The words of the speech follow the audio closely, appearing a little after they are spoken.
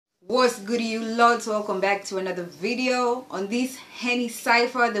What's good, you lots? Welcome back to another video. On this Henny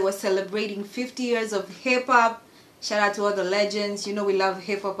Cypher, they were celebrating 50 years of hip-hop. Shout out to all the legends. You know we love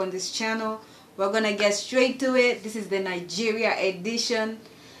hip-hop on this channel. We're gonna get straight to it. This is the Nigeria edition.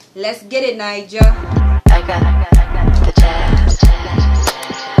 Let's get it, Niger. I got the jazz.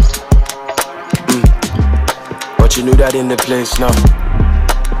 But you knew that in the place now.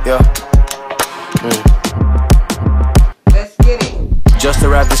 Yeah. Let's get it. Just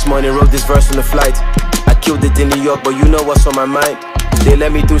arrived this morning, wrote this verse on the flight. I killed it in New York, but you know what's on my mind. They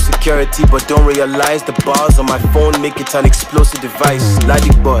let me through security, but don't realize the bars on my phone make it an explosive device.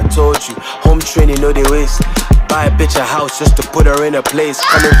 Ladipoe, I told you, home training, no they waste. Buy a bitch a house just to put her in a place.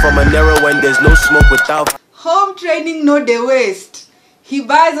 Coming from an era when there's no smoke without Home training, no they waste. He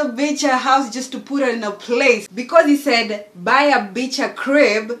buys a bitch a house just to put her in a place. Because he said, buy a bitch a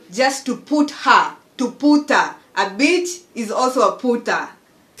crib just to put her, A bitch is also a puta.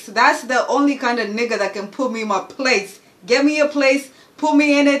 So that's the only kind of nigga that can put me in my place. Get me a place, put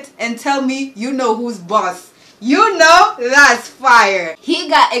me in it, and tell me you know who's boss. You know that's fire. He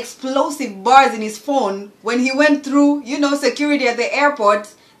got explosive bars in his phone when he went through, security at the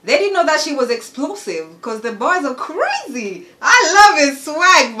airport. They didn't know that she was explosive because the bars are crazy. I love it,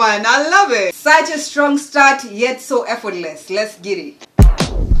 swag, man. I love it. Such a strong start, yet so effortless. Let's get it.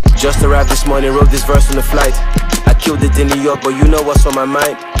 Just arrived this morning, wrote this verse on the flight. I killed it in New York, but you know what's on my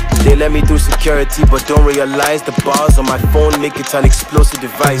mind. They let me through security, but don't realize the bars on my phone make it an explosive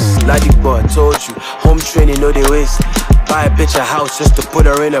device. Ladipoe, I told you, home training, no they waste. Buy a bitch a house just to put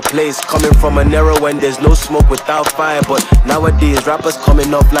her in a place. Coming from an era when there's no smoke without fire, but nowadays rappers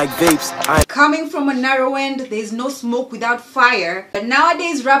coming off like vapes. Coming from a narrow end, there's no smoke without fire. But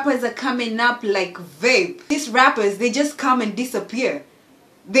nowadays rappers are coming up like vape. These rappers, they just come and disappear.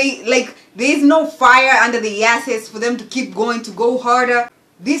 There's no fire under the asses for them to keep going, to go harder.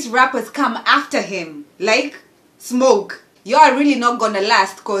 These rappers come after him like smoke. You are really not gonna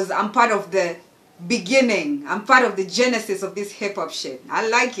last because I'm part of the beginning. I'm part of the genesis of this hip-hop shit. I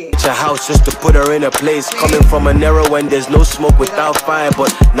like it. A house just to put her in a place. Coming from an era when there's no smoke without fire,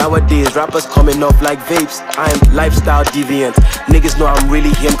 but nowadays rappers coming off like vapes. I'm lifestyle deviant. Niggas know I'm really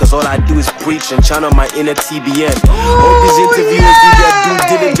him cause all I do is preach and channel my inner TBN. All these interviews do their due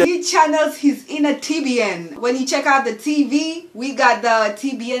diligence. He channels his inner TBN. When you check out the TV, we got the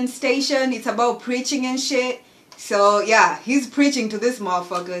TBN station. It's about preaching and shit. So yeah, he's preaching to this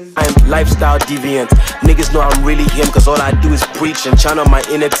motherfuckers. I'm lifestyle deviant. Niggas know I'm really him cause all I do is preach and channel my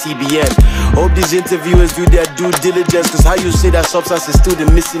inner TBN. Hope these interviewers do their due diligence cause how you say that substance is still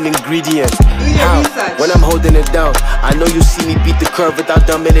the missing ingredient. How? When I'm holding it down, I know you see me beat the curve without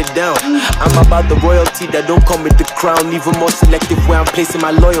dumbing it down. I'm about the royalty that don't come with the crown. Even more selective where I'm placing my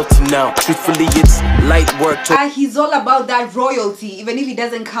loyalty now. Truthfully, it's light work. He's all about that royalty. Even if he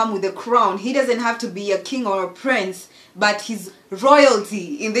doesn't come with a crown, he doesn't have to be a king or a prince, but his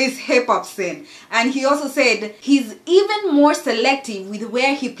royalty in this hip-hop scene. And he also said he's even more selective with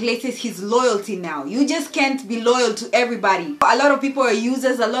where he places his loyalty now. You just can't be loyal to everybody. A lot of people are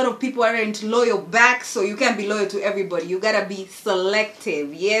users, a lot of people aren't loyal back, so you can't be loyal to everybody. You gotta be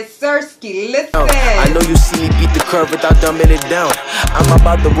selective. Yes, sirski, listen. I know you see me beat the curve without dumbing it down. I'm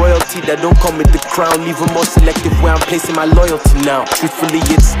about the royalty that don't come with the crown. Even more selective where I'm placing my loyalty now. Truthfully,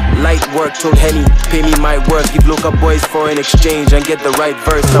 it's light work. Told Henny, pay me my work. Give local boys for an exchange and get the right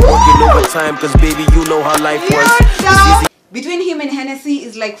verse. I'm working overtime cause baby you know how life works. Between him and Hennessy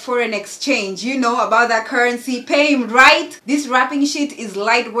is like foreign exchange. You know about that currency. Pay him right. This rapping shit is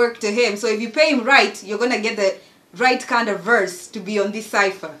light work to him. So if you pay him right, you're gonna get the right kind of verse to be on this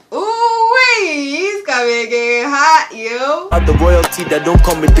cipher. Ooh wee, he's coming in hot, yo. The royalty that don't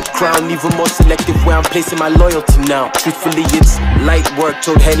come with the crown. Even more selective where I'm placing my loyalty now. Truthfully, it's light work.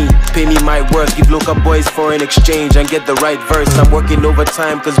 Told Henny, pay me my work. Give local boys for an exchange and get the right verse. I'm working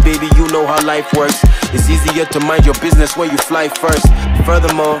overtime cause baby you know how life works. It's easier to mind your business when you fly first.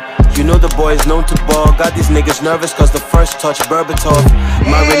 Furthermore, you know the boys known to ball. Got these niggas nervous cause the first touch Berbatov.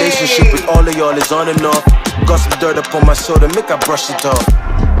 My relationship with all of y'all is on and off. Got some dirt up on my shoulder, make I brush it off.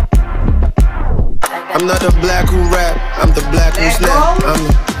 I'm not a black who rap, I'm the black who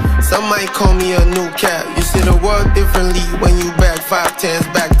snap. Some might call me a new cat. You see the world differently when you back 5 10s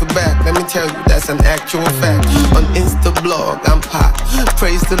back to back. Let me tell you, that's an actual fact. On Insta blog, I'm hot.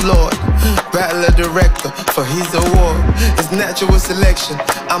 Praise the Lord. Battler director for his award. It's natural selection,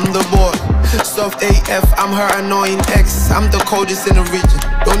 I'm the boy. Soft AF, I'm her annoying ex. I'm the coldest in the region.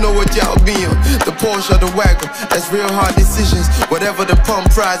 don't know what y'all be on. The Porsche or the wagon, that's real hard decisions. Whatever the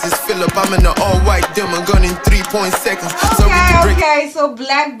pump prize is, fill up. I'm in the all-white demon gun in 3.0 seconds. Okay, so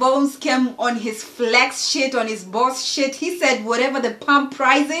Blaqbonez came on his flex shit, on his boss shit. He said whatever the pump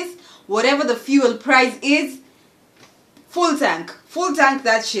price is, whatever the fuel price is, full tank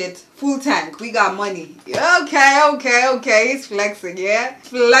that shit, full tank, we got money. Okay, he's flexing, yeah,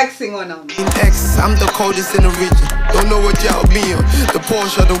 flexing on him. In X, I'm the coldest in the region, don't know what y'all be on. The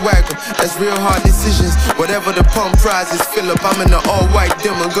Porsche or the wagon, that's real hard decisions. Whatever the pump prize is, fill up. I'm in the all-white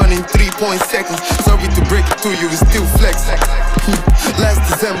demon gun in 3.0 seconds. Sorry to break it to you, it's still flexing. Last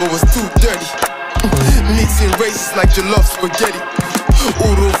December was too dirty. Mixing races like jollof spaghetti.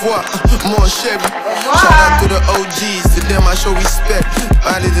 Au revoir, mon chéri. Shout out to the OGs, to them I show respect.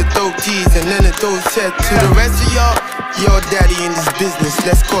 Out of the dope keys and then the dope set. To the rest of y'all, your daddy in this business.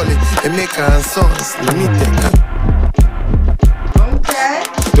 Let's call it Emeka and Sons. Let me think. Okay.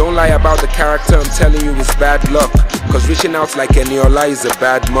 Don't lie about the character, I'm telling you it's bad luck. Cause reaching out's like Eniola is a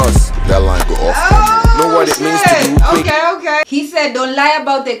bad must. That line go off. Know what it means to do quick. Okay. He said don't lie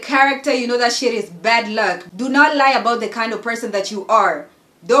about the character, you know that shit is bad luck. Do not lie about the kind of person that you are.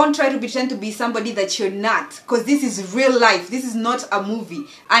 Don't try to pretend to be somebody that you're not. Because this is real life. This is not a movie.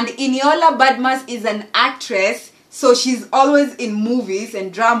 And Eniola Badmus is an actress. So she's always in movies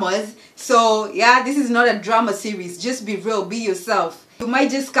and dramas. So yeah, this is not a drama series. Just be real. Be yourself. You might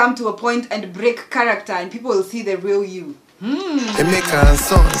just come to a point and break character and people will see the real you. Emeka and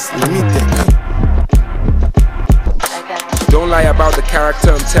Sons. Let me think. Don't lie about the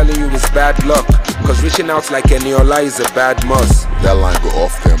character, I'm telling you it's bad luck. Cause reaching out's like Eniola is a bad must. That line go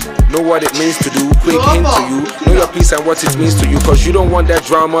off them. Know what it means to do, quick hint to you. Know your piece and what it means to you. Cause you don't want that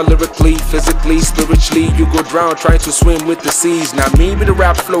drama lyrically, physically, spiritually. You go drown trying to swim with the seas. Now me with the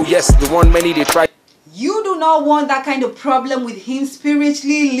rap flow, yes, the one many they try. You do not want that kind of problem with him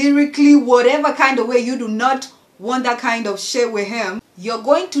spiritually, lyrically, whatever kind of way. You do not want that kind of shit with him. You're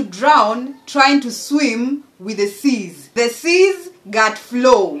going to drown trying to swim with the seas. The seas got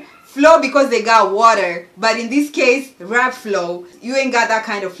flow. Flow because they got water. But in this case, rap flow. You ain't got that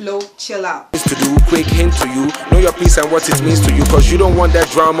kind of flow. Chill out. To do, quick hint to you. Know your piece and what it means to you. Cause you don't want that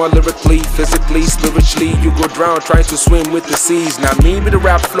drama lyrically, physically, spiritually. You go drown trying to swim with the seas. Now me with the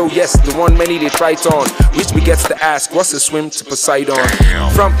rap flow, yes, the one many they try on. Which me gets to ask, what's a swim to Poseidon?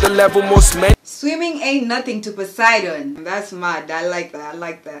 From the level most men. Swimming ain't nothing to Poseidon. That's mad. I like that. I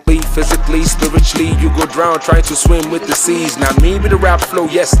like that. Physically, spiritually, you go drown trying to swim with the seas. Now me with the rap flow,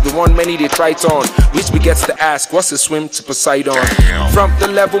 yes, the one many they try on. Which me gets to ask, what's a swim to Poseidon? From the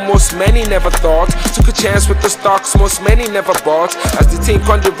level most many never thought. Took a chance with the stocks most many never bought. As the thing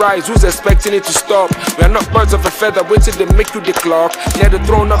on the rise, who's expecting it to stop? We are not birds of a feather, waiting to make you the clock. Near the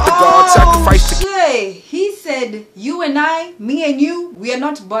throne of the God, sacrifice the shit. He said, you and I, me and you, we are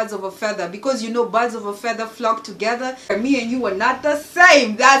not birds of a feather. Because you know birds of a feather flock together. Me and you are not the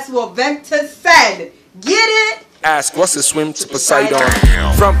same. That's what Vector said. Get it? Ask, what's a swim to Poseidon?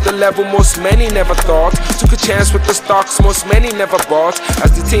 From the level most many never thought. Took a chance with the stocks most many never bought.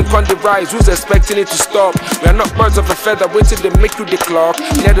 As the thing on the rise, who's expecting it to stop? We are not birds of a feather, waiting to make you the clock.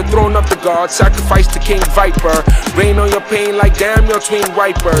 Near the throne of the God, sacrifice the king viper. Rain on your pain like damn your twin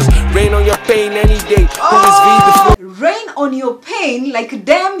wipers. Rain on your pain any day. Who is V the flow? Rain on your pain like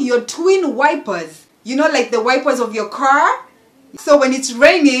damn your twin wipers. You know, like the wipers of your car. So when it's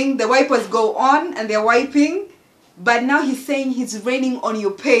raining, the wipers go on and they're wiping. But now he's saying he's raining on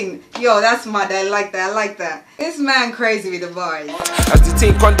your pain. Yo, that's mad. I like that. I like that. This man crazy with the bars. As the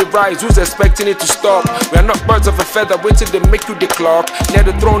thing on the rise, who's expecting it to stop? We are not birds of a feather, waiting to make you the clock. Near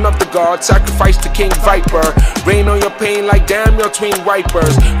the throne of the God, sacrifice the king viper. Rain on your pain like damn your twin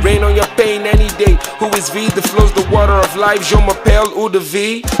wipers. Rain on your pain any day. Who is V? The flows the water of life. Je m'appelle ou the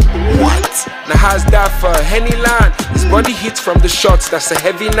V. What? Now how's that for a Henny line? His body hits from the shots, that's a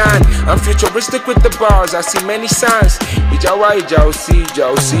heavy 9. I'm futuristic with the bars, I see many signs. Ija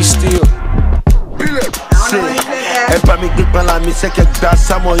see still. And pa mi gbẹ̀gbọ́n la mi sẹ́kẹ̀ gba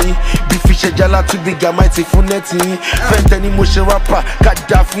sámọ̀ bí fi ṣe jálá tún bí gàmá ti fún nẹ́ẹ̀tì yín fẹ́ntẹ́ ni mo ṣe rápà ká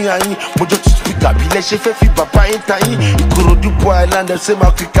dá fún yín mojọ́ tuntun bí gàbí lẹ́ṣẹ̀ fẹ́ fi bàbá yín ta yín Ìkòròdú boy island dem say my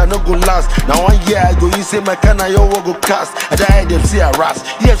africa no go last na 1 year I go use say my kind of your work go cast and I hear dem say harass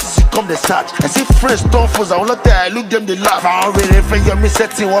EFCC come dey search I see friends turn foes I wan tell I look dem dey laugh àwọn rere fẹ́ yọ mí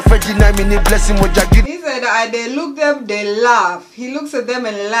setting wọ́n fẹ́ deny mi ní blessing mo jagi. He said they look them, they laugh. He looks at them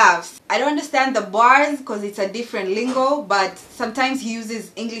and laughs. I don't understand the bars because it's a different lingo, but sometimes he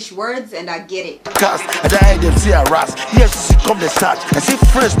uses English words and I get it. Cast, and I heard them say a ras. Yes, come the start. I see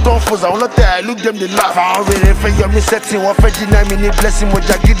friends don't fuzz. I will not tell I look them the laugh. I already for your me setting one for 9 minute blessing. What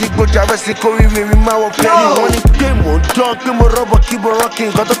I get it, but I rest the curry with my penny. Money game on dunk, game on rubber, keep on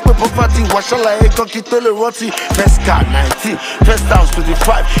rocking. Got a paper fatty, wash all I got it all rotty. First car 19, first house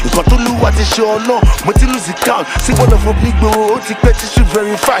 25. You got to lose what is show no, but you lose the count. See what of a big bro, take petition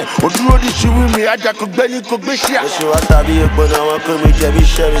verify. Or do all this you with me, I got Benny Kogbeshia. She want to be a good one, come with Jabby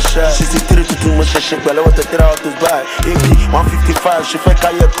Sherry Shot. 63 to 2 much shit, but I want to get out to buy. AP 155, she fake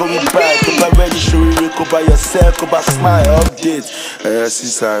I coming back. Go buy ready, show you, go buy yourself, go buy smile update. HENNESSY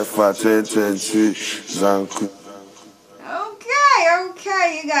CYPHER 2023, Zanku.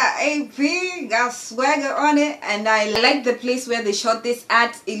 Okay, you got AP, got swagger on it, and I like the place where they shot this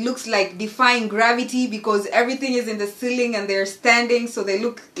at. It looks like defying gravity because everything is in the ceiling and they're standing, so it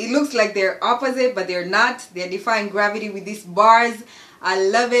looks like they're opposite, but they're not. They're defying gravity with these bars. I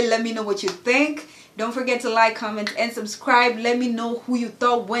love it. Let me know what you think. Don't forget to like, comment, and subscribe. Let me know who you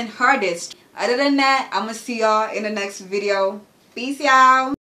thought went hardest. Other than that, I'm gonna see y'all in the next video. Peace, y'all.